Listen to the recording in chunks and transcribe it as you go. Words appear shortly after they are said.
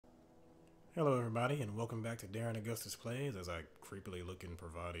Hello everybody and welcome back to Darren Augustus Plays as I creepily look in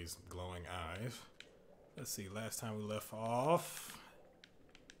Pravati's glowing eyes. Let's see, last time we left off,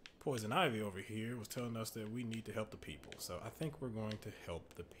 Poison Ivy over here was telling us that we need to help the people. So I think we're going to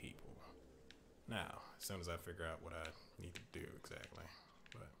help the people. Now, as soon as I figure out what I need to do exactly.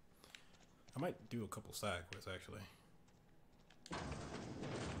 But I might do a couple side quests actually. Because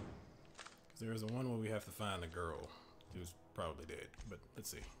there's the one where we have to find the girl who's probably dead, but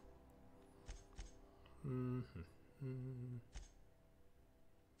let's see.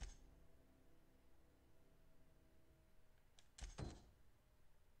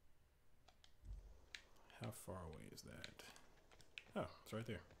 How far away is that? Oh, it's right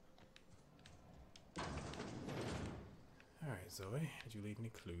there. Alright, Zoe, did you leave any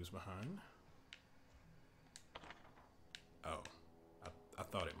clues behind? Oh, I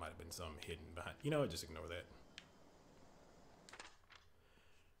thought it might have been something hidden behind. You know what, just ignore that.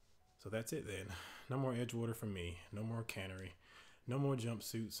 So that's it then. No more Edgewater for me. No more cannery. No more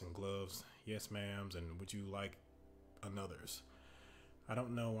jumpsuits and gloves. Yes, ma'ams, and would you like another's? I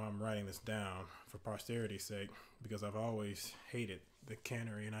don't know why I'm writing this down for posterity's sake, because I've always hated the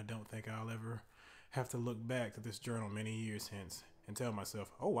cannery, and I don't think I'll ever have to look back to this journal many years hence and tell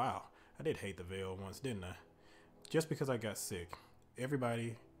myself, oh wow, I did hate the veil once, didn't I? Just because I got sick.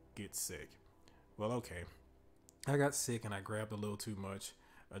 Everybody gets sick. Well, okay. I got sick and I grabbed a little too much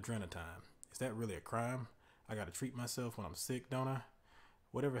adrenatime. Is that really a crime? I gotta treat myself when I'm sick, don't I?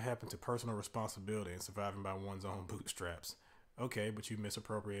 Whatever happened to personal responsibility and surviving by one's own bootstraps? Okay, but you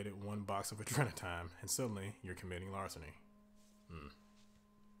misappropriated one box of adrenatime, and suddenly you're committing larceny.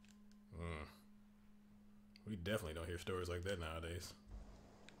 We definitely don't hear stories like that nowadays.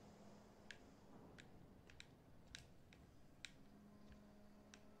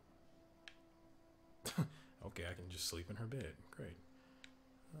 Okay, I can just sleep in her bed. Great.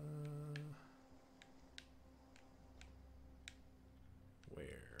 Where?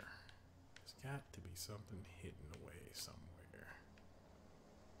 There's got to be something hidden away somewhere.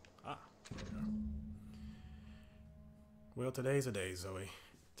 Ah, there we go. Well, today's a day, Zoe.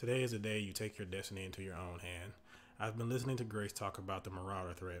 Today is a day you take your destiny into your own hand. I've been listening to Grace talk about the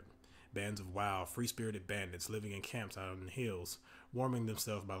Marauder threat. Bands of wild, free-spirited bandits living in camps out in the hills, warming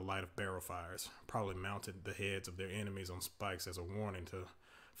themselves by the light of barrel fires, probably mounted the heads of their enemies on spikes as a warning to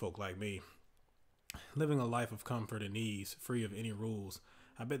folk like me. Living a life of comfort and ease, free of any rules.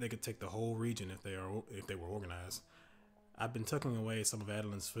 I bet they could take the whole region if they were organized. I've been tucking away some of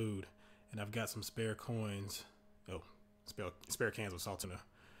Adeline's food, and I've got some spare coins. Oh, spare cans of saltuna.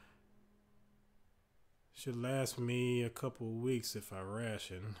 Should last me a couple weeks if I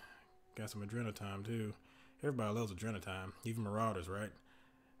ration. Got some adrenatime too. Everybody loves adrenatime, even marauders, right?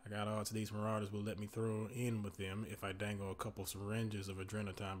 I got odds these marauders will let me throw in with them if I dangle a couple syringes of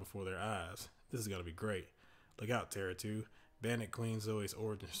adrenatime before their eyes. This is gonna be great. Look out, Terra 2. Bandit Queen Zoe's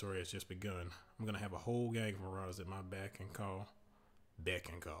origin story has just begun. I'm gonna have a whole gang of marauders at my beck and call. Beck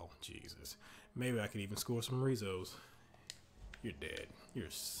and call, Jesus. Maybe I could even score some Rizos. You're dead. You're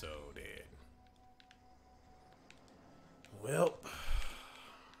so dead. Well,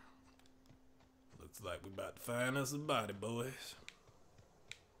 looks like we're about to find us a body, boys.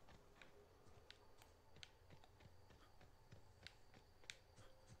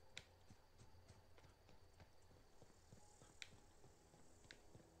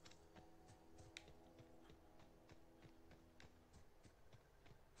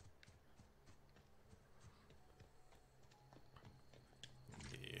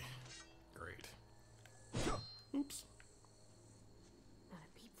 Yeah, great. Oops. Not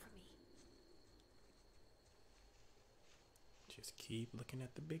a peep for me. Just keep looking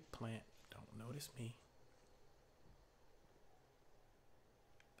at the big plant. Don't notice me.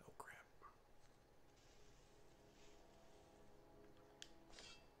 Oh, crap.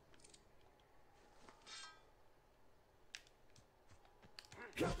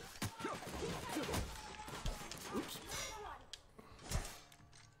 Oops.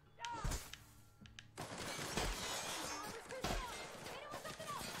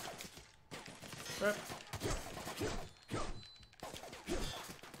 Crap.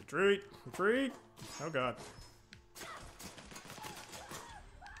 Retreat! Retreat! Oh god.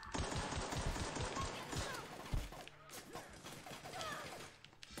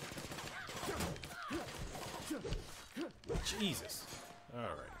 Jesus.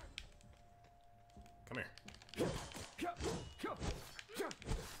 Alright. Come here.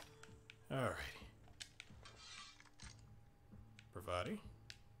 Alrighty. Pravati?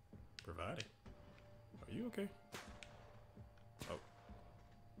 Pravati? Are you okay? Oh.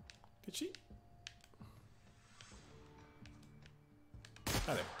 Did she?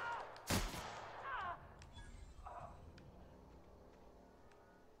 Hi there.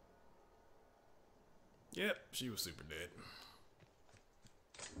 Yep, she was super dead.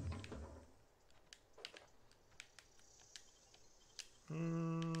 Wait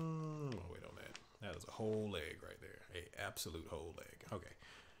on that. That is a whole leg right there. A absolute whole leg. Okay.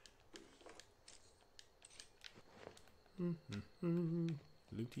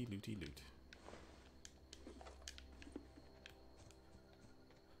 Looty, looty, loot.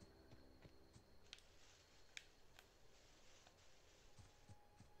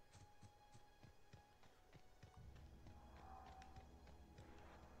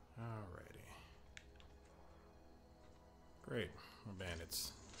 Alrighty. Great. More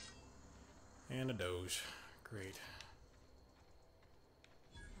bandits. And a doge. Great.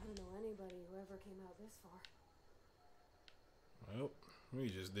 I don't know anybody who ever came out this far. Well, we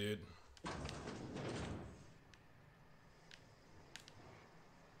just did.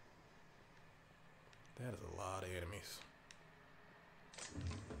 That is a lot of enemies.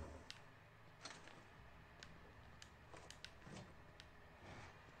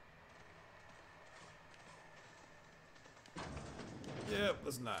 Yep,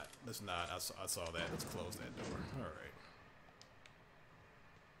 let's not. Let's not. I saw that. Let's close that door. All right.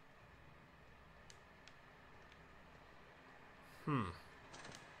 Am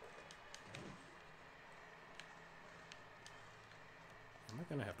I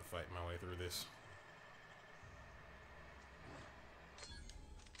gonna have to fight my way through this?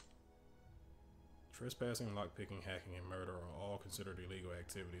 Trespassing, lockpicking, hacking, and murder are all considered illegal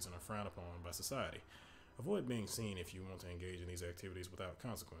activities and are frowned upon by society. Avoid being seen if you want to engage in these activities without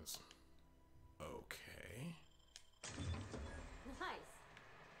consequence. Okay. Nice.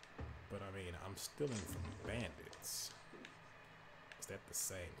 But I mean, I'm stealing from bandits. Is that the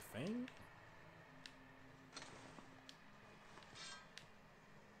same thing?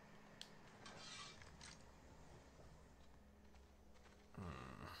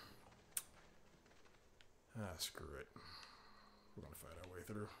 Ah, screw it. We're gonna fight our way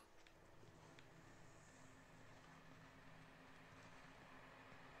through.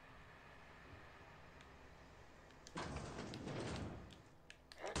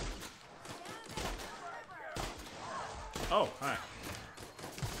 Oh, hi.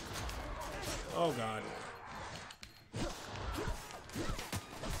 Oh, God.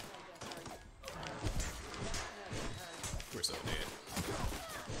 We're so dead.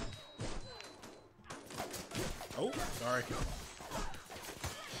 Oh, sorry.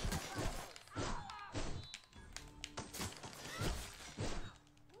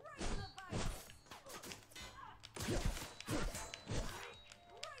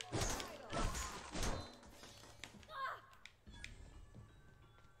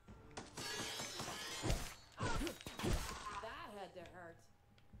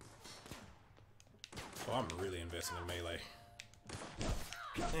 Oh, I'm really investing in melee.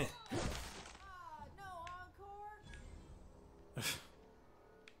 No encore.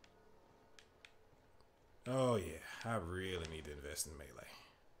 Oh yeah, I really need to invest in melee.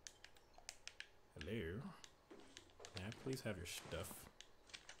 Hello. May I please have your stuff?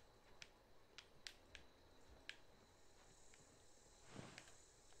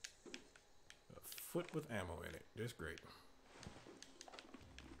 A foot with ammo in it. That's great.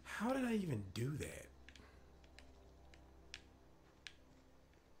 How did I even do that?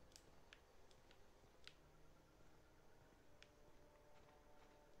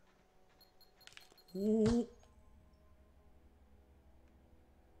 Ooh.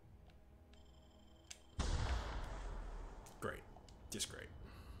 Great. Just great.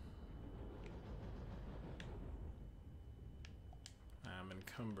 I'm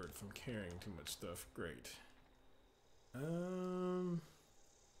encumbered from carrying too much stuff. Great.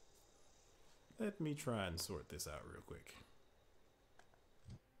 Let me try and sort this out real quick.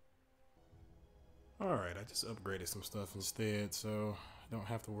 Alright, I just upgraded some stuff instead, so I don't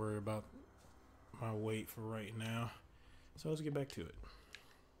have to worry about my weight for right now. So let's get back to it.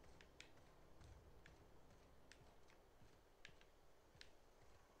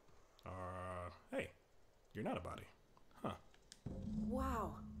 Hey, you're not a body. Huh.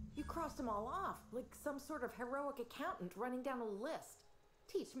 Wow, you crossed them all off, like some sort of heroic accountant running down a list.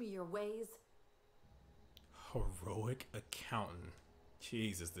 Teach me your ways. Heroic accountant.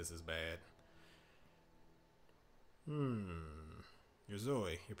 Jesus, this is bad. You're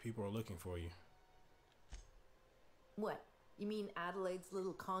Zoe. Your people are looking for you. What, you mean Adelaide's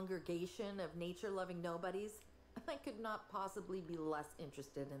little congregation of nature-loving nobodies? I could not possibly be less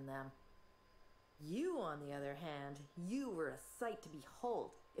interested in them. You, on the other hand, you were a sight to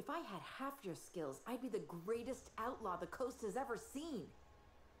behold. If I had half your skills, I'd be the greatest outlaw the coast has ever seen.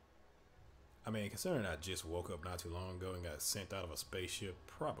 I mean, considering I just woke up not too long ago and got sent out of a spaceship,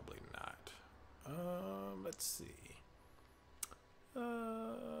 probably not. Let's see.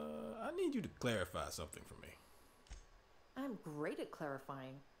 I need you to clarify something for me. I'm great at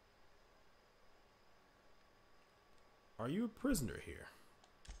clarifying. Are you a prisoner here?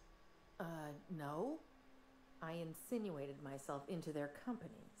 No. I insinuated myself into their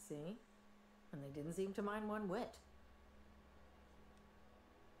company, see? And they didn't seem to mind one whit.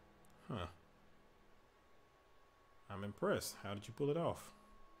 Huh. I'm impressed. How did you pull it off?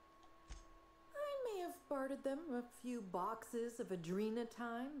 I may have bartered them a few boxes of Adrena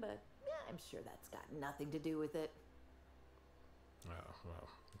time, but yeah, I'm sure that's got nothing to do with it. Oh, well,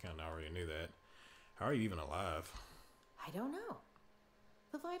 you kind of already knew that. How are you even alive? I don't know.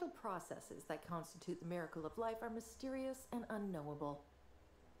 The vital processes that constitute the miracle of life are mysterious and unknowable.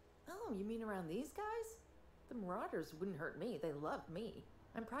 Oh, you mean around these guys? The Marauders wouldn't hurt me. They love me.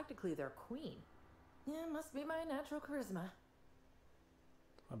 I'm practically their queen. Yeah, must be my natural charisma.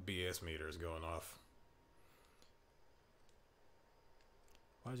 My BS meter is going off.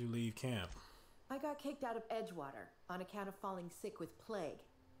 Why'd you leave camp? I got kicked out of Edgewater on account of falling sick with plague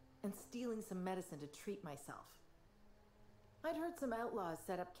and stealing some medicine to treat myself. I'd heard some outlaws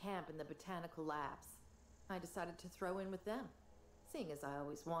set up camp in the botanical labs. I decided to throw in with them, seeing as I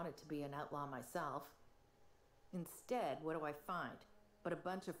always wanted to be an outlaw myself. Instead, what do I find but a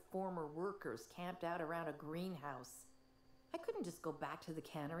bunch of former workers camped out around a greenhouse? I couldn't just go back to the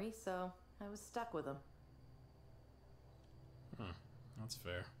cannery, so I was stuck with them. That's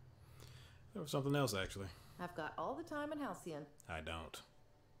fair. There was something else, actually. I've got all the time in Halcyon. I don't.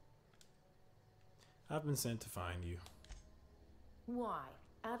 I've been sent to find you. Why?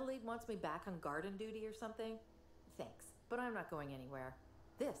 Adelaide wants me back on garden duty or something? Thanks, but I'm not going anywhere.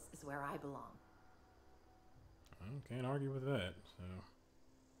 This is where I belong. I can't argue with that, so...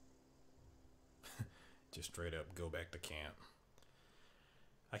 Just straight up go back to camp.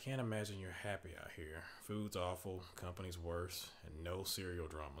 I can't imagine you're happy out here. Food's awful, company's worse, and no serial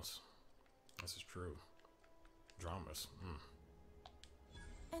dramas. This is true. Dramas.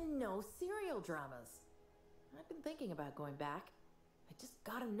 And no serial dramas. I've been thinking about going back. I just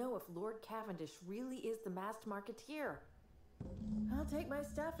gotta know if Lord Cavendish really is the masked marketeer. I'll take my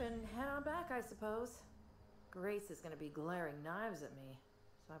stuff and head on back, I suppose. Grace is gonna be glaring knives at me,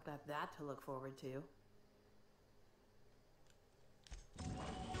 so I've got that to look forward to.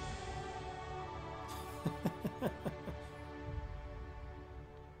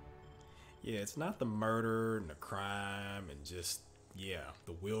 Yeah, it's not the murder and the crime and just,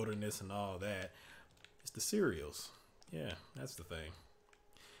 the wilderness and all that. It's the cereals. Yeah, that's the thing.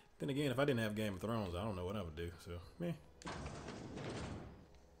 Then again, if I didn't have Game of Thrones, I don't know what I would do, so, meh.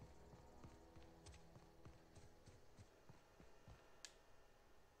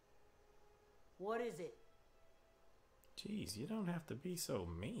 What is it? Jeez, you don't have to be so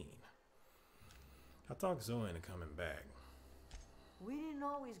mean. I talked Zoe into coming back. We didn't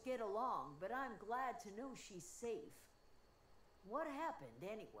always get along, but I'm glad to know she's safe. What happened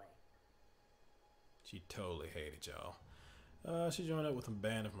anyway? She totally hated y'all. She joined up with a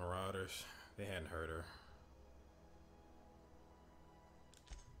band of marauders. They hadn't hurt her.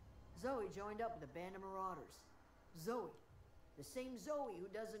 Zoe joined up with a band of marauders. Zoe. The same Zoe who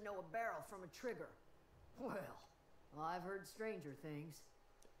doesn't know a barrel from a trigger. Well, I've heard stranger things.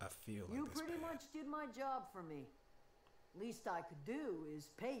 I feel like You this pretty bad. much did my job for me. Least I could do is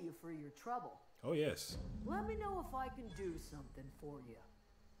pay you for your trouble. Oh, yes. Let me know if I can do something for you.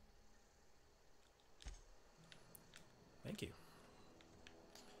 Thank you.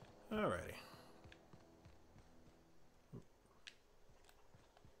 Alrighty.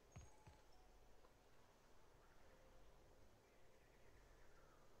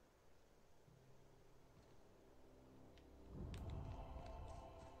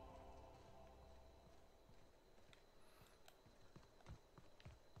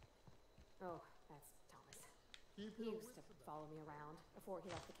 Oh, that's Thomas. He used to follow me around before he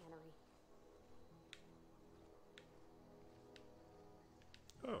left the cannery.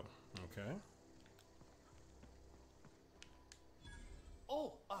 Oh, okay.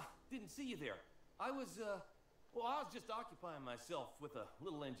 Oh, didn't see you there. I was just occupying myself with a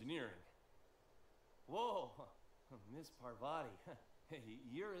little engineering. Whoa, Miss Parvati.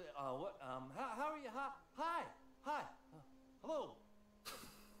 You're, what, how are you? Hi, hello.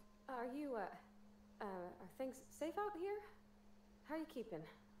 Are you, are things safe out here? How are you keeping?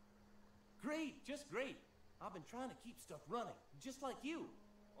 Great, just great. I've been trying to keep stuff running, just like you.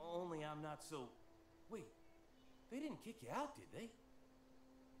 Only I'm not so... Wait, they didn't kick you out, did they?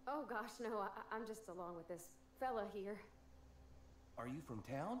 Oh gosh, no, I'm just along with this fella here. Are you from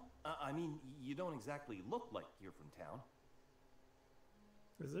town? I mean, you don't exactly look like you're from town.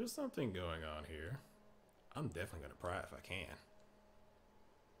 Is there something going on here? I'm definitely gonna pry if I can.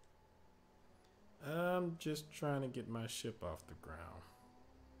 I'm just trying to get my ship off the ground.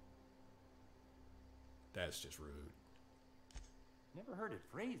 That's just rude. Never heard it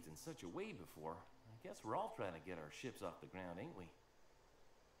phrased in such a way before. I guess we're all trying to get our ships off the ground, ain't we?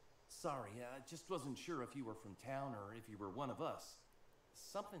 Sorry, I just wasn't sure if you were from town or if you were one of us.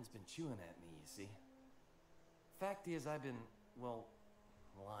 Something's been chewing at me, you see. Fact is, I've been, well,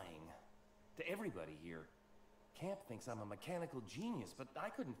 lying. To everybody here. Camp thinks I'm a mechanical genius, but I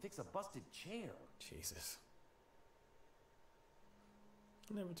couldn't fix a busted chair. Jesus.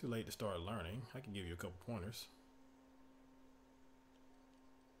 Never too late to start learning. I can give you a couple pointers.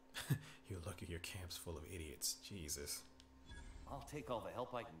 You're lucky your camp's full of idiots. Jesus. I'll take all the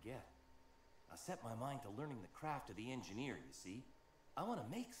help I can get. I set my mind to learning the craft of the engineer, you see. I want to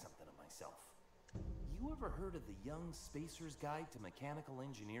make something of myself. You ever heard of the Young Spacer's Guide to Mechanical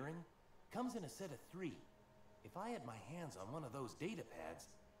Engineering? Comes in a set of 3. If I had my hands on one of those data pads,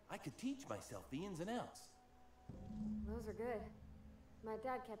 I could teach myself the ins and outs. Those are good. My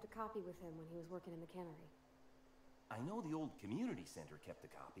dad kept a copy with him when he was working in the cannery. I know the old community center kept a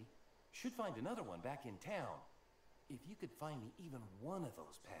copy. Should find another one back in town. If you could find me even one of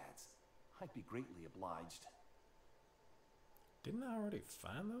those pads, I'd be greatly obliged. Didn't I already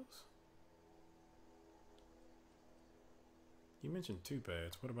find those? You mentioned 2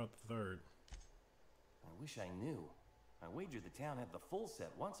 pads. What about the 3rd? I wish I knew. I wager the town had the full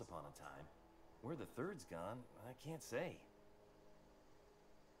set once upon a time. Where the 3rd's gone, I can't say.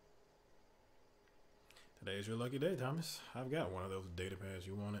 Today's your lucky day, Thomas. I've got one of those data pads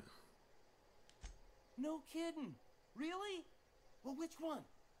you wanted. No kidding. Really? Well, which one?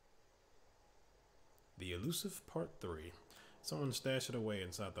 The Elusive Part 3. Someone stashed it away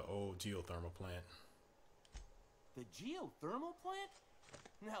inside the old geothermal plant. The geothermal plant?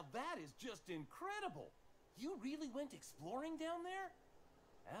 Now that is just incredible. You really went exploring down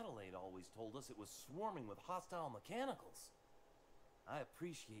there? Adelaide always told us it was swarming with hostile mechanicals. I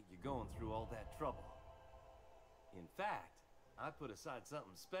appreciate you going through all that trouble. In fact, I put aside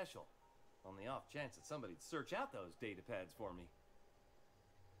something special on the off chance that somebody'd search out those data pads for me.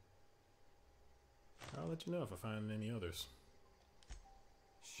 I'll let you know if I find any others.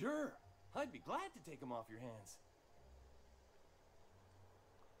 Sure. I'd be glad to take them off your hands.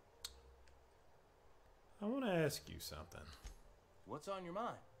 I want to ask you something. What's on your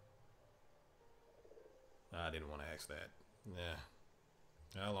mind? I didn't want to ask that.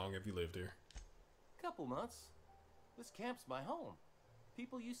 Nah. How long have you lived here? Couple months. This camp's my home.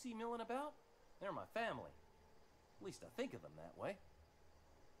 People you see milling about, they're my family. At least I think of them that way.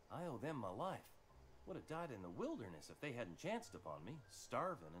 I owe them my life. Would have died in the wilderness if they hadn't chanced upon me,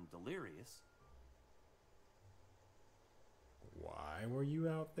 starving and delirious. Why were you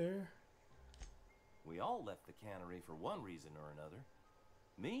out there? We all left the cannery for one reason or another.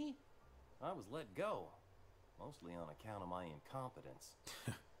 Me? I was let go. Mostly on account of my incompetence.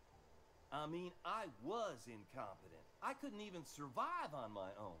 I mean, I was incompetent. I couldn't even survive on my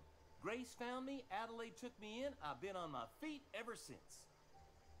own. Grace found me, Adelaide took me in, I've been on my feet ever since.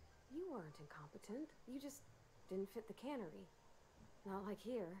 You weren't incompetent. You just didn't fit the cannery. Not like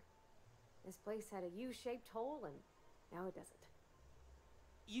here. This place had a U-shaped hole, and now it doesn't.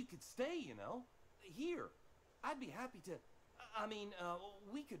 You could stay, you know. Here. I'd be happy to...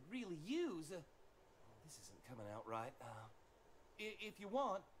 we could really use... this isn't coming out right. If you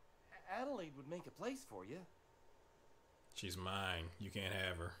want, Adelaide would make a place for you. She's mine. You can't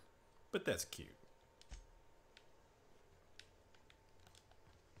have her. But that's cute.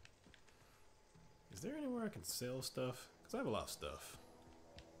 Is there anywhere I can sell stuff? Because I have a lot of stuff.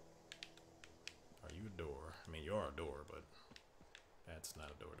 Are you a door? I mean, you are a door, but that's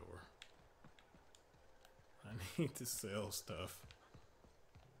not a door. I need to sell stuff.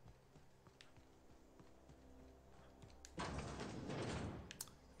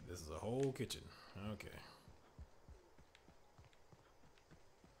 This is a whole kitchen. Okay.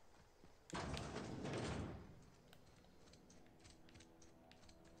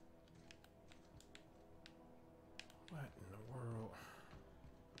 What in the world?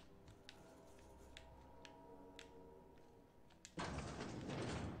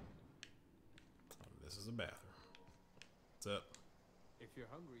 This is a bathroom. What's up? If you're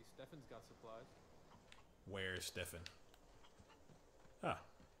hungry, Stefan's got supplies. Where's Stefan? Ah,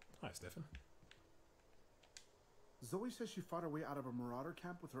 hi, Stefan. Zoe says she fought her way out of a marauder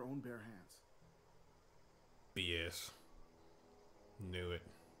camp with her own bare hands. BS. Knew it.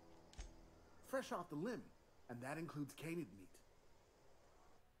 Fresh off the limb, and that includes canid meat.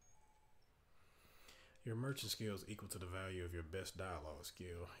 Your merchant skill is equal to the value of your best dialogue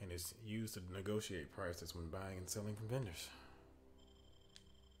skill and is used to negotiate prices when buying and selling from vendors.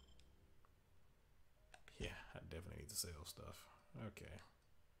 Yeah, I definitely need to sell stuff. Okay.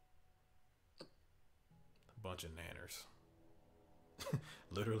 A bunch of nanners.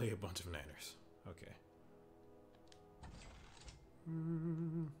 Literally a bunch of nanners. Okay.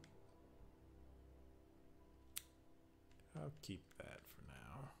 I'll keep that for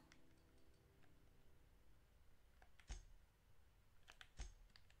now.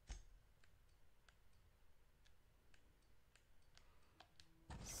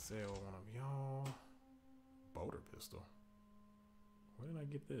 Sell one of y'all. Bolter pistol. Where did I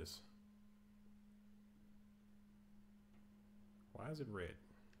get this? Why is it red?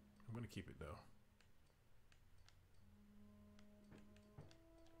 I'm gonna keep it though.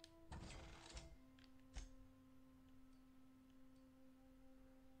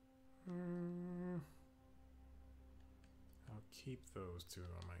 I'll keep those two.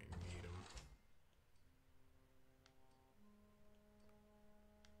 I might need them.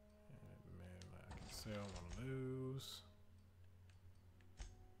 And man, I can sell one of those.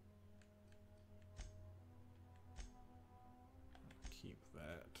 I'll keep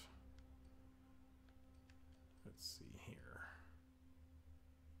that. Let's see here.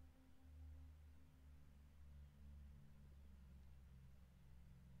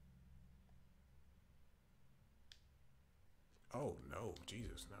 Oh no,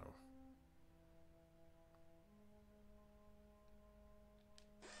 Jesus, no.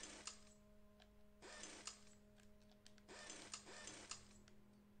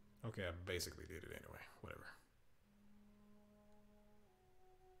 Okay, I basically did it anyway. Whatever.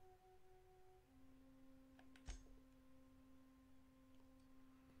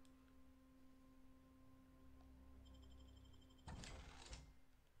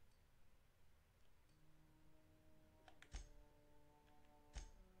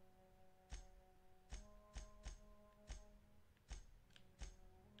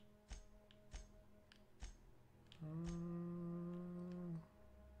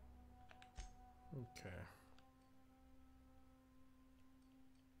 Okay.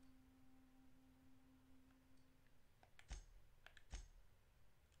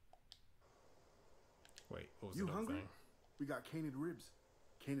 Wait, what was You the hungry? thing? We got canid ribs,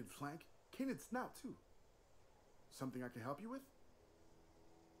 canid flank, canid snout too. Something I can help you with?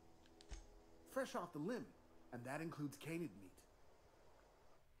 Fresh off the limb, and that includes canid meat.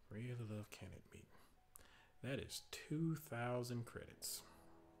 Really love canned meat. That is 2,000 credits.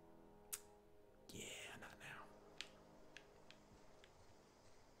 Yeah, not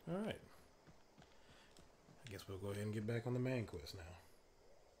now. Alright. I guess we'll go ahead and get back on the main quest now.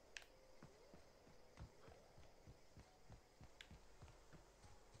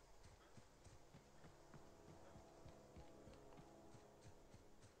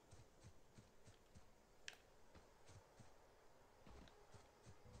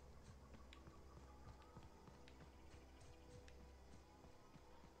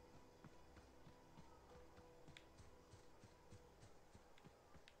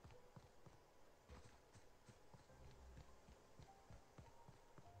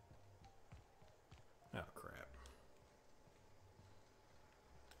 Oh, crap.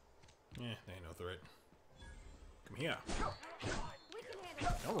 Eh, they ain't no threat. Come here. We can handle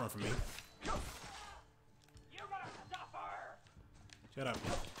it. Don't run from me. You're gonna suffer! Shut up.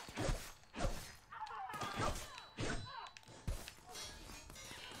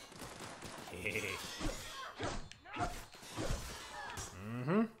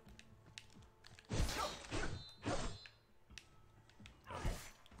 Mm-hmm. Oh,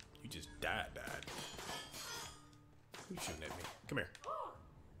 you just died. Who's shooting at me? Come here.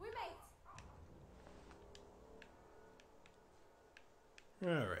 We mates.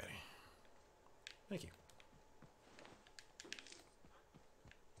 Alrighty. Thank you.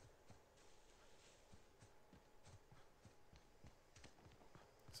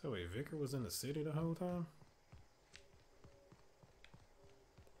 So wait, Vicar was in the city the whole time?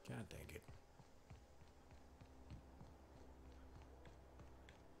 God dang it.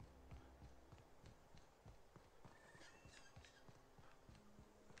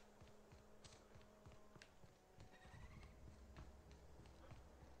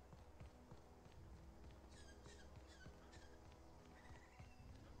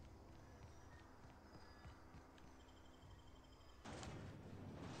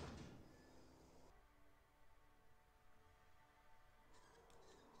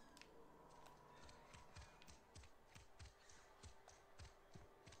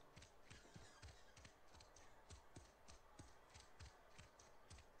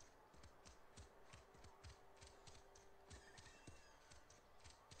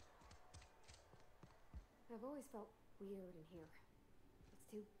 I've always felt weird in here. It's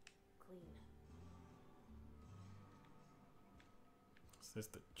too clean. Is this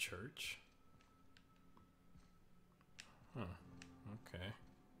the church? Huh. Okay.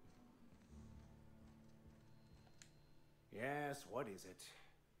 Yes, what is it?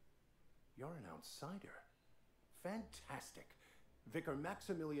 You're an outsider. Fantastic. Vicar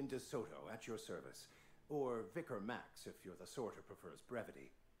Maximilian de Soto at your service. Or Vicar Max, if you're the sort who prefers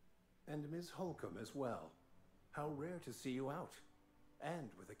brevity. And Ms. Holcomb as well. How rare to see you out. And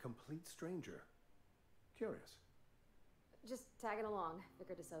with a complete stranger. Curious. Just tagging along,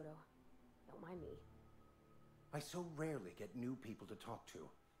 Vicar DeSoto. Don't mind me. I so rarely get new people to talk to.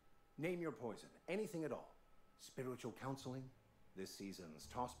 Name your poison, anything at all. Spiritual counseling, this season's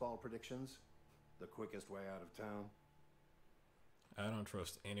tossball predictions, the quickest way out of town. I don't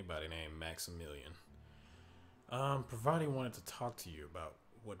trust anybody named Maximilian. Providing he wanted to talk to you about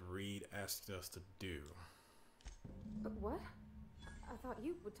what Reed asked us to do. But what? I thought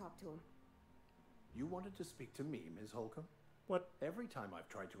you would talk to him. You wanted to speak to me, Ms. Holcomb? What? Every time I've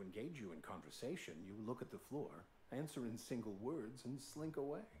tried to engage you in conversation, you look at the floor, answer in single words, and slink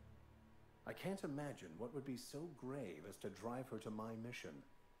away. I can't imagine what would be so grave as to drive her to my mission.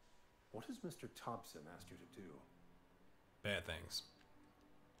 What has Mr. Thompson asked you to do? Bad things.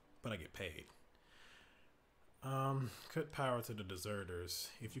 But I get paid. Cut power to the deserters.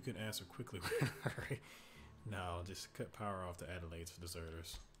 If you could answer quickly. No, just cut power off to Adelaide's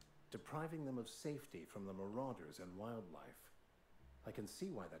deserters. Depriving them of safety from the marauders and wildlife. I can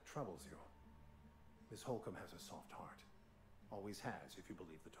see why that troubles you. Miss Holcomb has a soft heart. Always has, if you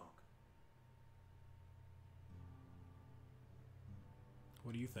believe the talk.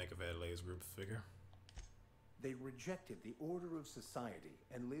 What do you think of Adelaide's group, Vicar? They rejected the order of society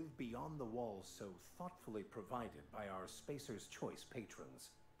and live beyond the walls so thoughtfully provided by our Spacer's Choice patrons.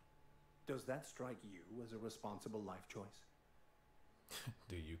 Does that strike you as a responsible life choice?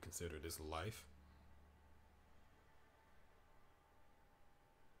 Do you consider this life?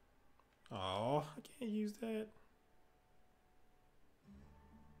 Oh, I can't use that.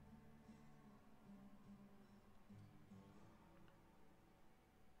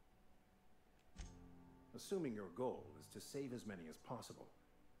 Assuming your goal is to save as many as possible,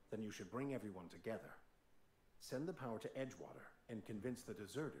 then you should bring everyone together. Send the power to Edgewater and convince the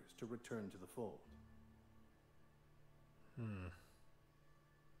deserters to return to the fold.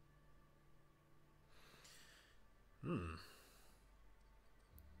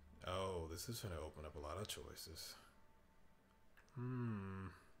 Oh, this is going to open up a lot of choices.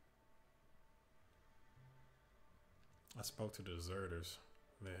 I spoke to the deserters.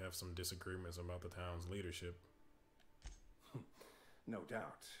 They have some disagreements about the town's leadership. No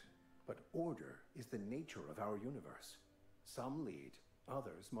doubt. But order is the nature of our universe. Some lead,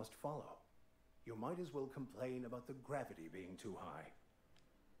 others must follow. You might as well complain about the gravity being too high.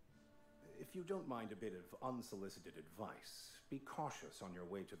 If you don't mind a bit of unsolicited advice, be cautious on your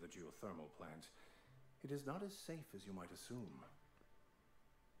way to the geothermal plant. It is not as safe as you might assume.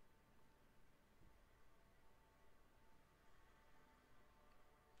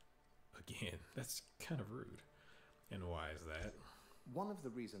 Again, that's kind of rude. And why is that? One of the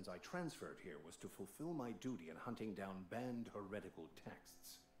reasons I transferred here was to fulfill my duty in hunting down banned heretical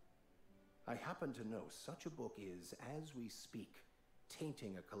texts. I happen to know such a book is, as we speak,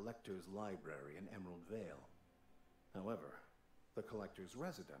 tainting a collector's library in Emerald Vale. However, the collector's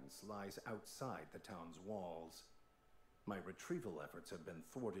residence lies outside the town's walls. My retrieval efforts have been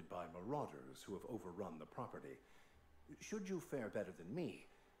thwarted by marauders who have overrun the property. Should you fare better than me,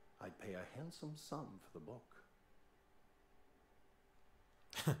 I'd pay a handsome sum for the book.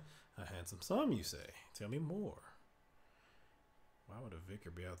 A handsome sum, you say? Tell me more. Why would a vicar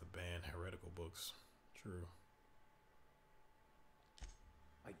be out to ban heretical books? True.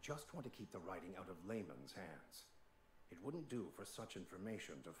 I just want to keep the writing out of layman's hands. It wouldn't do for such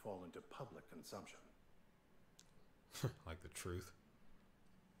information to fall into public consumption. Like the truth.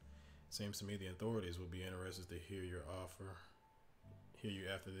 Seems to me the authorities would be interested to hear your offer. Hear you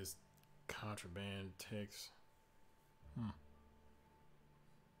after this contraband text.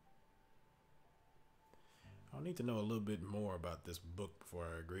 I'll need to know a little bit more about this book before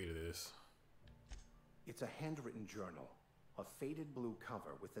I agree to this. It's a handwritten journal. A faded blue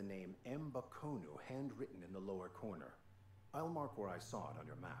cover with the name M. Bakonu handwritten in the lower corner. I'll mark where I saw it on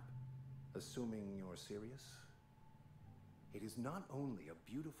your map. Assuming you're serious? It is not only a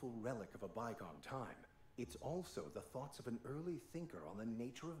beautiful relic of a bygone time, it's also the thoughts of an early thinker on the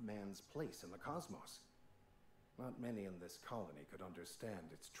nature of man's place in the cosmos. Not many in this colony could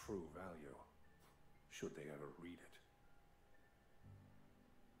understand its true value, should they ever read it.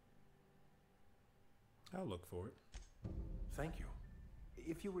 I'll look for it. Thank you.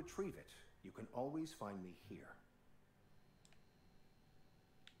 If you retrieve it, you can always find me here.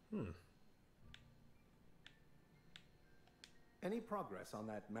 Any progress on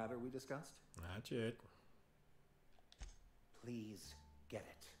that matter we discussed? Not yet. Please get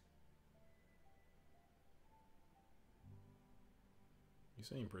it. You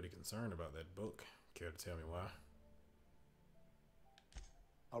seem pretty concerned about that book. Care to tell me why?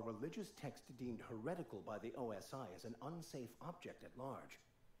 A religious text deemed heretical by the OSI is an unsafe object at large.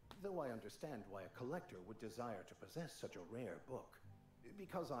 Though I understand why a collector would desire to possess such a rare book.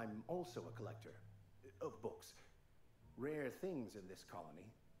 Because I'm also a collector of books. Rare things in this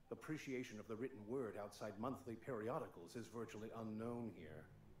colony. Appreciation of the written word outside monthly periodicals is virtually unknown here.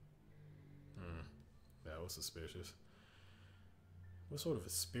 That was suspicious. What sort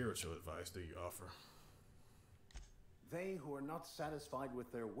of spiritual advice do you offer? They who are not satisfied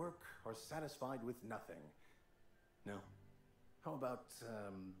with their work are satisfied with nothing. No. How about,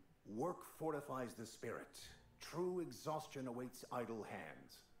 work fortifies the spirit. True exhaustion awaits idle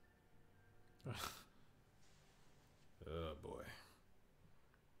hands. Oh boy.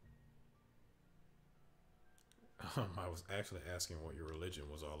 I was actually asking what your religion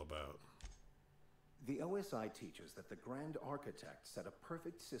was all about. The OSI teaches that the Grand Architect set a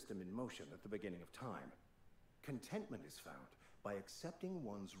perfect system in motion at the beginning of time. Contentment is found by accepting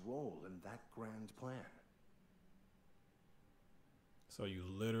one's role in that grand plan. So you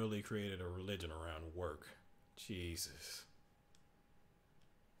literally created a religion around work. Jesus.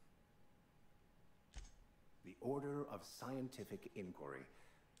 The Order of Scientific Inquiry,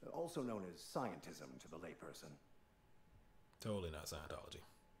 also known as scientism to the layperson. Totally not Scientology.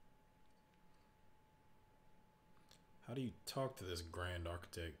 How do you talk to this Grand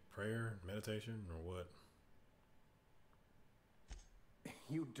Architect? Prayer, meditation, or what?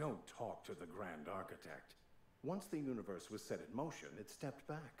 You don't talk to the Grand Architect. Once the universe was set in motion, it stepped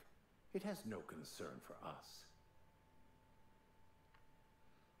back. It has no concern for us.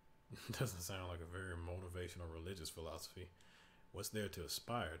 Doesn't sound like a very motivational religious philosophy. What's there to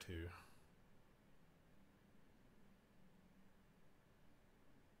aspire to?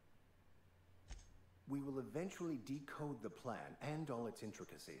 We will eventually decode the plan and all its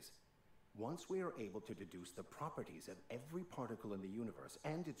intricacies. Once we are able to deduce the properties of every particle in the universe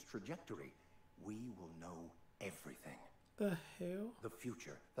and its trajectory, we will know everything. The hell? The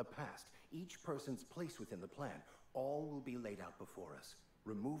future, the past, each person's place within the plan, all will be laid out before us,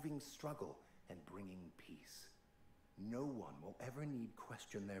 removing struggle and bringing peace. No one will ever need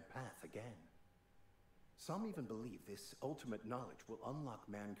question their path again. Some even believe this ultimate knowledge will unlock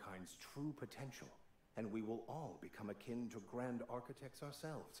mankind's true potential, and we will all become akin to Grand Architects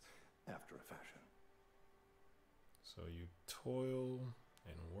ourselves, after a fashion. So you toil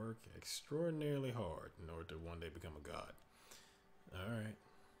and work extraordinarily hard in order to one day become a god. Alright.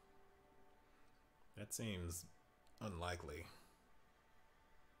 That seems unlikely.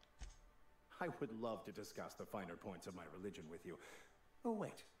 I would love to discuss the finer points of my religion with you. Oh,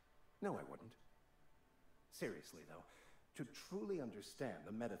 wait. No, I wouldn't. Seriously, though, to truly understand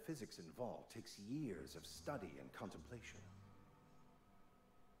the metaphysics involved takes years of study and contemplation.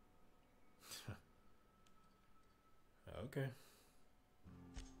 Okay.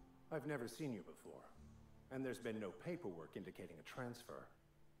 I've never seen you before, and there's been no paperwork indicating a transfer.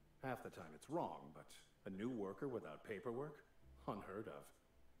 Half the time it's wrong, but a new worker without paperwork? Unheard of.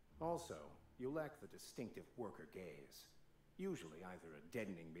 Also, you lack the distinctive worker gaze. Usually either a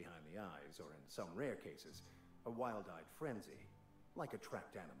deadening behind the eyes, or in some rare cases, a wild-eyed frenzy, like a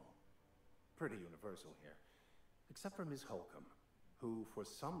trapped animal. Pretty universal here. Except for Miss Holcomb, who for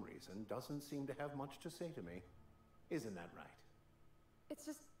some reason doesn't seem to have much to say to me. Isn't that right? It's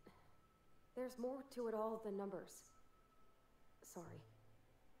just... there's more to it all than numbers. Sorry.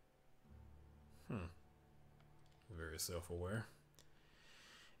 Very self-aware.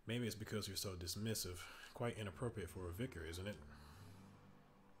 Maybe it's because you're so dismissive. Quite inappropriate for a vicar, isn't it?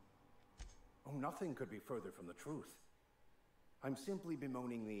 Oh, nothing could be further from the truth. I'm simply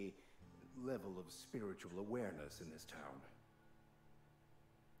bemoaning the level of spiritual awareness in this town.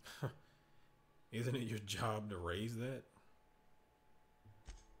 Isn't it your job to raise that?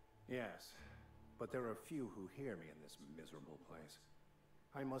 Yes, but there are few who hear me in this miserable place.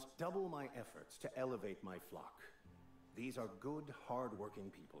 I must double my efforts to elevate my flock. These are good,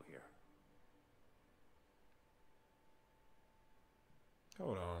 hard-working people here.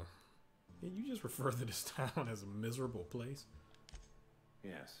 Hold on. Did you just refer to this town as a miserable place?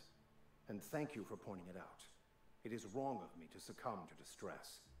 Yes, and thank you for pointing it out. It is wrong of me to succumb to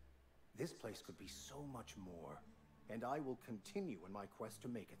distress. This place could be so much more, and I will continue in my quest to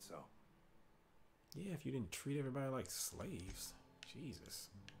make it so. Yeah, if you didn't treat everybody like slaves. Jesus.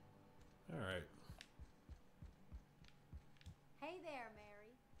 Alright. Hey there,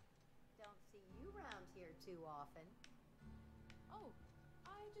 Mary. Don't see you round here too often. Oh,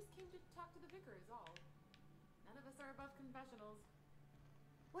 I just came to talk to the vicar is all. None of us are above confessionals.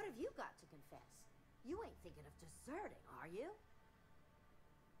 What have you got to confess? You ain't thinking of deserting, are you?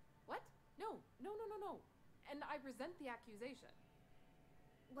 What? No. And I resent the accusation.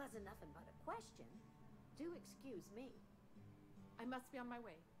 Wasn't nothing but a question. Do excuse me. I must be on my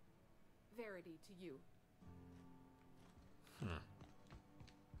way. Verity to you.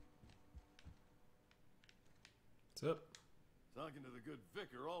 What's up? Talking to the good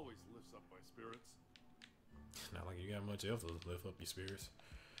vicar always lifts up my spirits. Not like you got much else to lift up your spirits.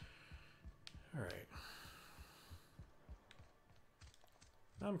 Alright.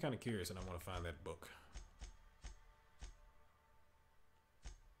 Now I'm kind of curious and I want to find that book.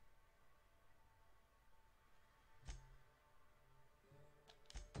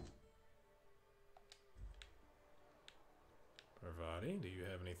 Parvati, do you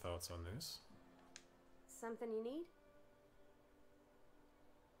have any thoughts on this? Something you need?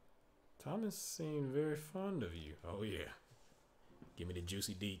 Thomas seemed very fond of you. Oh yeah. Give me the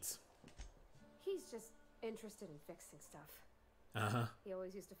juicy deets. He's just interested in fixing stuff. Uh-huh. He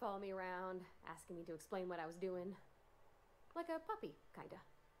always used to follow me around, asking me to explain what I was doing. Like a puppy, kinda.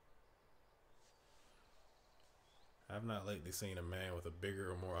 I've not lately seen a man with a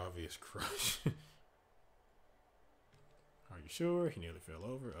bigger or more obvious crush. Are you sure? He nearly fell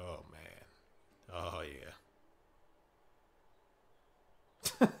over. Oh, man. Oh, yeah.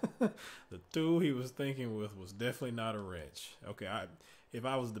 The tool he was thinking with was definitely not a wrench. Okay, if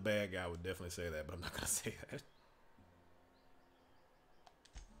I was the bad guy, I would definitely say that, but I'm not going to say that.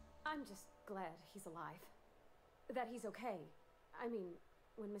 I'm just glad he's alive. That he's okay. I mean,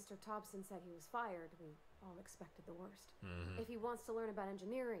 when Mr. Thompson said he was fired, we all expected the worst. If he wants to learn about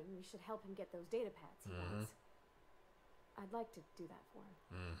engineering, we should help him get those data pads he wants. I'd like to do that for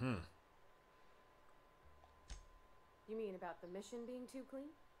him. You mean about the mission being too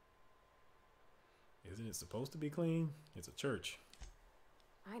clean? Isn't it supposed to be clean? It's a church.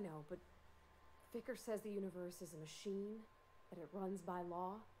 I know, but Vicar says the universe is a machine, that it runs by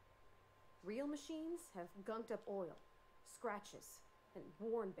law. Real machines have gunked up oil, scratches, and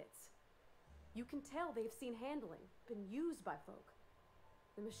worn bits. You can tell they've seen handling, been used by folk.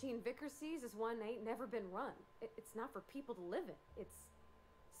 The machine Vicar sees is one ain't never been run. It's not for people to live in. It's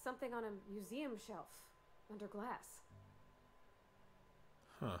something on a museum shelf, under glass.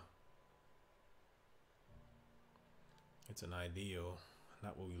 Huh. It's an ideal,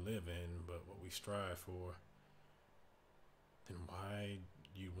 not what we live in, but what we strive for. Then why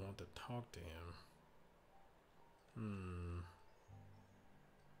do you want to talk to him?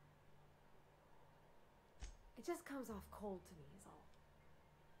 It just comes off cold to me, is all.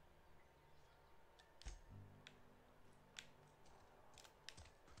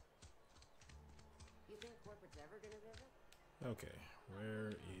 You think corporate's ever gonna visit? Okay,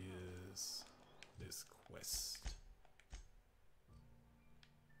 where is this quest?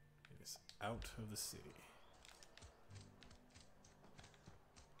 It is out of the city.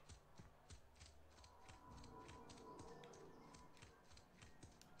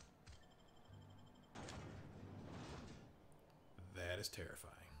 That is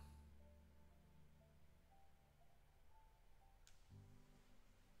terrifying.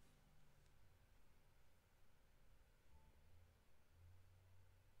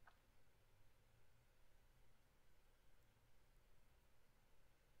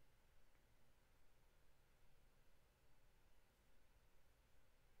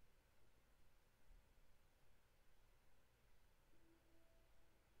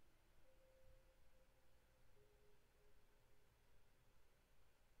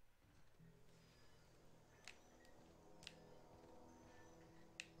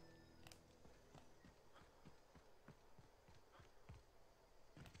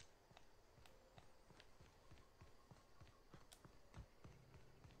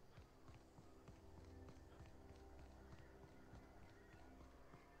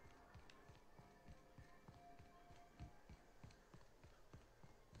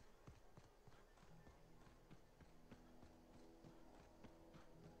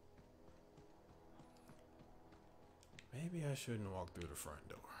 Maybe I shouldn't walk through the front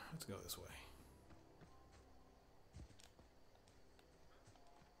door. Let's go this way.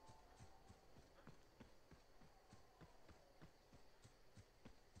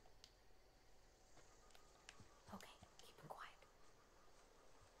 Okay, keep him quiet.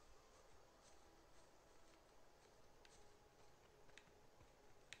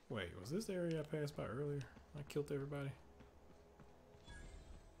 Wait, was this the area I passed by earlier? I killed everybody?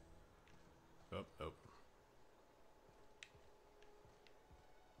 Oh, oh.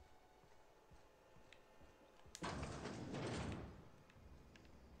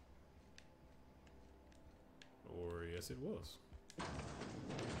 Or yes, it was.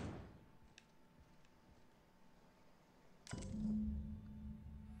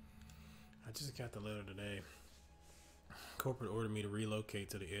 I just got the letter today. Corporate ordered me to relocate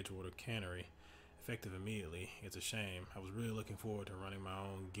to the Edgewater Cannery, effective immediately. It's a shame. I was really looking forward to running my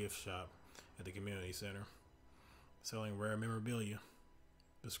own gift shop at the community center, selling rare memorabilia.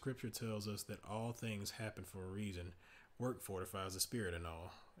 The scripture tells us that all things happen for a reason. Work fortifies the spirit and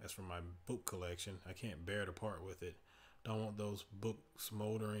all. As for my book collection, I can't bear to part with it. Don't want those books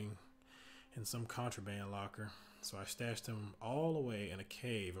smoldering in some contraband locker, so I stashed them all away in a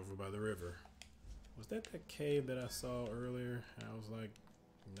cave over by the river. Was that cave that I saw earlier? I was like,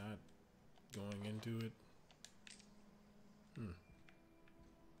 not going into it.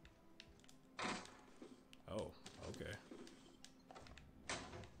 Oh, okay.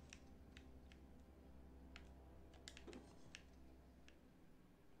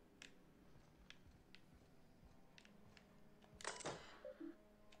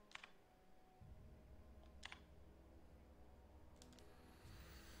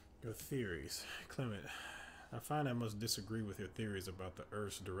 Your theories. Clement, I find I must disagree with your theories about the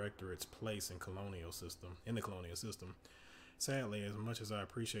Earth's Directorate's place in the colonial system. Sadly, as much as I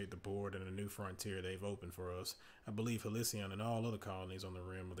appreciate the board and the new frontier they've opened for us, I believe Halcyon and all other colonies on the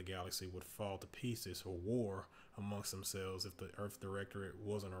rim of the galaxy would fall to pieces or war amongst themselves if the Earth Directorate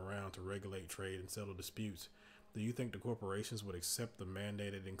wasn't around to regulate trade and settle disputes. Do you think the corporations would accept the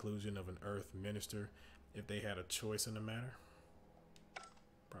mandated inclusion of an Earth minister if they had a choice in the matter?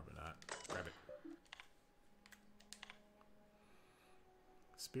 Probably not. Grab it.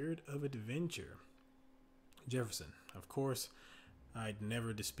 Spirit of adventure. Jefferson, of course, I'd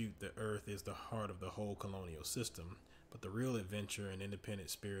never dispute that Earth is the heart of the whole colonial system, but the real adventure and independent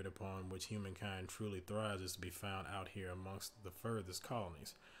spirit upon which humankind truly thrives is to be found out here amongst the furthest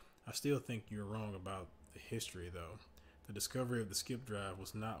colonies. I still think you're wrong about the history, though. The discovery of the skip drive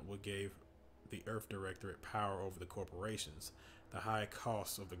was not what gave the Earth Directorate power over the corporations. The high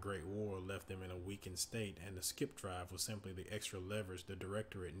costs of the Great War left them in a weakened state, and the skip drive was simply the extra leverage the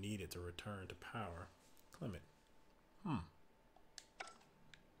Directorate needed to return to power. Clement.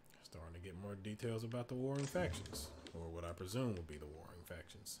 Starting to get more details about the warring factions, or what I presume will be the warring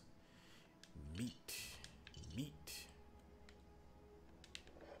factions. Meat.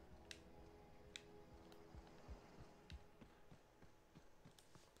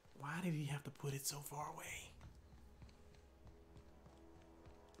 Why did he have to put it so far away?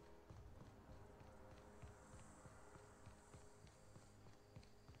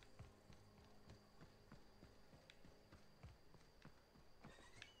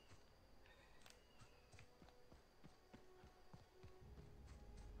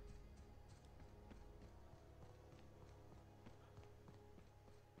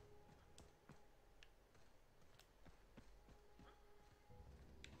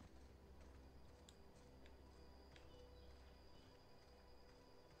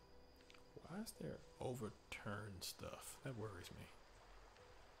 Why is there overturned stuff? That worries me.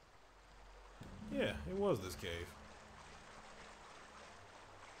 Yeah, it was this cave.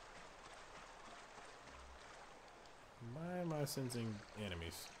 Why am I sensing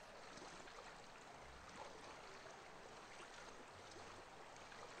enemies?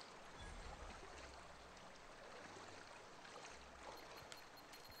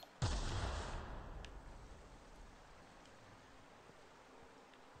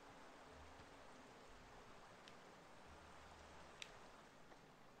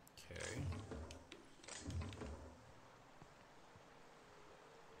 Okay.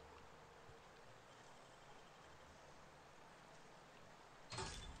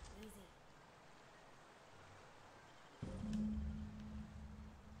 Easy.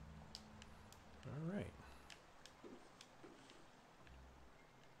 All right.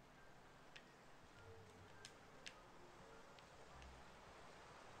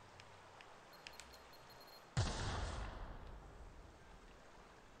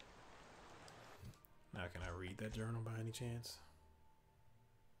 Now, can I read that journal by any chance?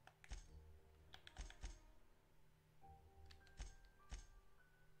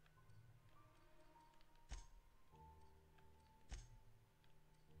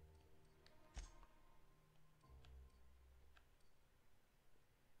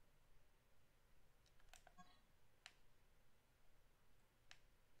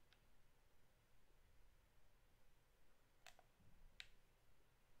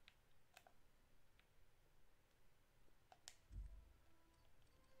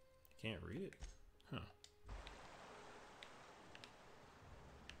 Can't read it? Huh.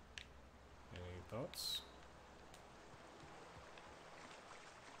 Any thoughts?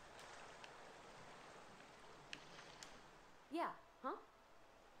 Yeah, huh?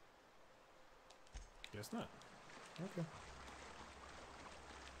 Guess not. Okay.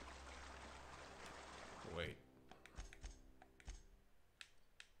 Wait.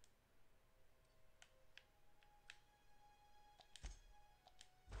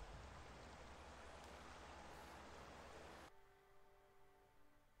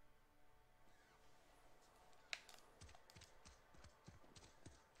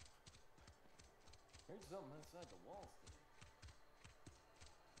 Heard something outside the walls today.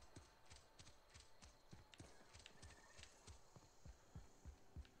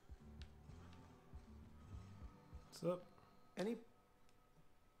 What's up? Any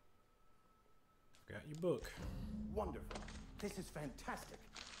Got your book. Wonderful. This is fantastic.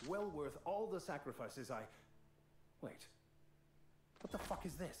 Well worth all the sacrifices I... Wait. What the fuck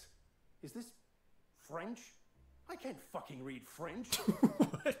is this? Is this French? I can't fucking read French.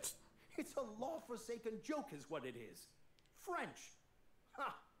 What? It's a law-forsaken joke is what it is. French.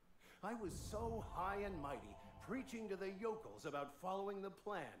 Ha! I was so high and mighty, preaching to the yokels about following the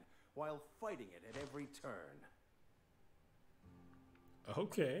plan, while fighting it at every turn.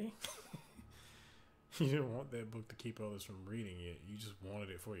 Okay. You didn't want that book to keep others from reading it. You just wanted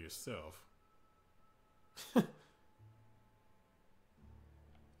it for yourself.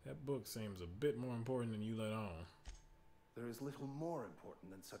 That book seems a bit more important than you let on. There is little more important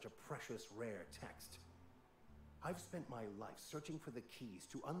than such a precious, rare text. I've spent my life searching for the keys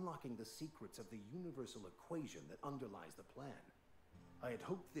to unlocking the secrets of the universal equation that underlies the plan. I had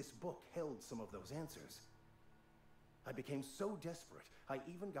hoped this book held some of those answers. I became so desperate, I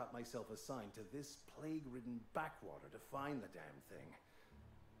even got myself assigned to this plague-ridden backwater to find the damn thing.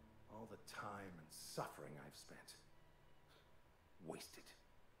 All the time and suffering I've spent. Wasted.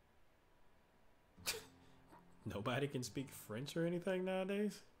 Nobody can speak French or anything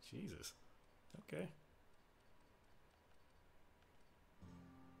nowadays? Jesus. Okay.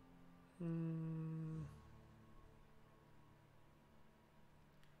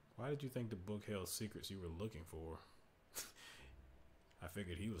 Why did you think the book held secrets you were looking for? I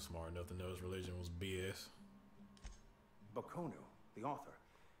figured he was smart enough to know his religion was BS. Bokonu, the author,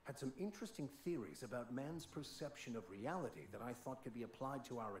 had some interesting theories about man's perception of reality that I thought could be applied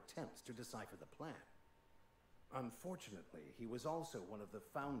to our attempts to decipher the plan. Unfortunately, he was also one of the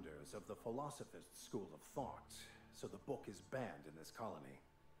founders of the Philosophist school of thought, so the book is banned in this colony.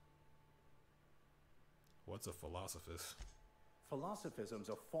 What's a philosophist? Philosophism's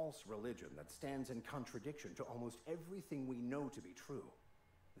a false religion that stands in contradiction to almost everything we know to be true.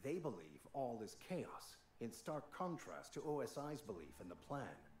 They believe all is chaos, in stark contrast to OSI's belief in the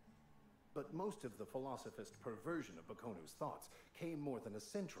plan. But most of the philosophist perversion of Bakonu's thoughts came more than a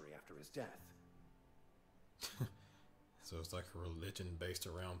century after his death. So it's like a religion based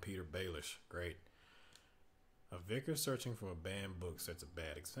around Peter Baelish. Great. A vicar searching for a banned book sets a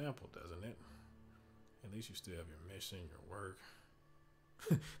bad example, doesn't it? At least you still have your mission, your work.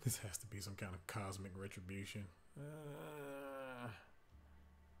 This has to be some kind of cosmic retribution.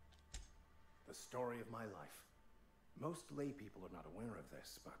 The story of my life. Most lay people are not aware of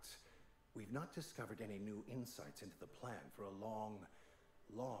this, but we've not discovered any new insights into the plan for a long,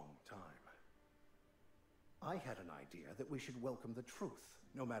 long time. I had an idea that we should welcome the truth,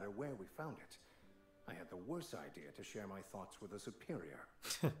 no matter where we found it. I had the worse idea to share my thoughts with a superior.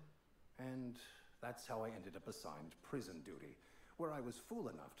 And that's how I ended up assigned prison duty, where I was fool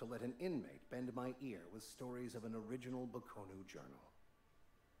enough to let an inmate bend my ear with stories of an original Bokonu journal.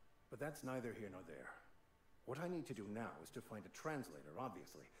 But that's neither here nor there. What I need to do now is to find a translator,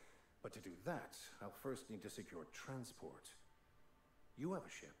 obviously. But to do that, I'll first need to secure transport. You have a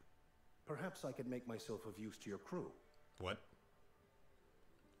ship. Perhaps I could make myself of use to your crew. What?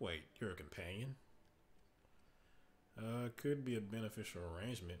 Wait, you're a companion? Could be a beneficial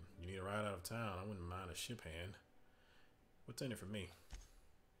arrangement. You need a ride out of town. I wouldn't mind a ship hand. What's in it for me?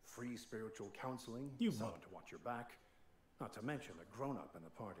 Free spiritual counseling, You someone won't. to watch your back, not to mention a grown-up in the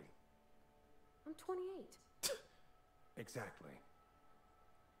party. I'm 28. Exactly.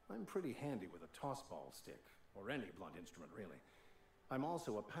 I'm pretty handy with a toss-ball stick, or any blunt instrument, really. I'm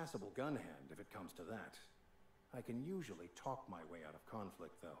also a passable gun hand, if it comes to that. I can usually talk my way out of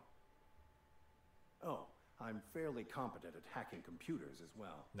conflict, though. Oh, I'm fairly competent at hacking computers as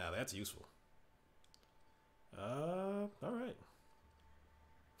well. Now that's useful. Alright.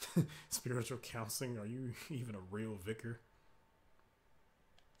 Spiritual counseling? Are you even a real vicar?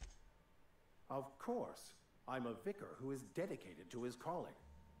 Of course. I'm a vicar who is dedicated to his calling.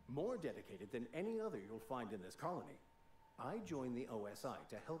 More dedicated than any other you'll find in this colony. I joined the OSI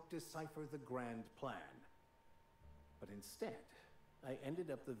to help decipher the grand plan. But instead, I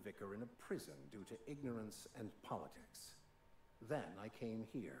ended up the vicar in a prison due to ignorance and politics. Then I came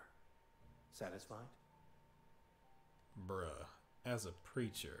here. Satisfied? Bruh, as a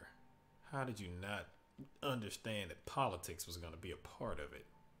preacher, how did you not understand that politics was going to be a part of it?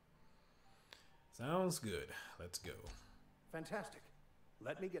 Sounds good. Let's go. Fantastic.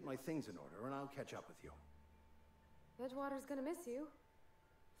 Let me get my things in order and I'll catch up with you. Edgewater's gonna miss you.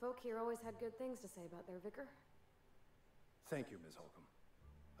 Folk here always had good things to say about their vicar. Thank you, Ms. Holcomb.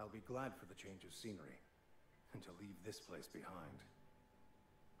 I'll be glad for the change of scenery and to leave this place behind.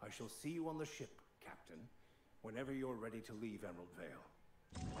 I shall see you on the ship, Captain, whenever you're ready to leave Emerald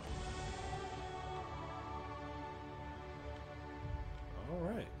Vale. All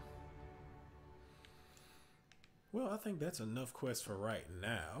right. Well, I think that's enough quests for right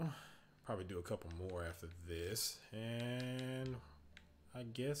now. Probably do a couple more after this. And I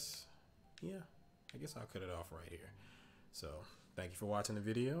guess I'll cut it off right here. So thank you for watching the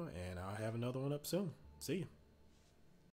video, and I'll have another one up soon. See you.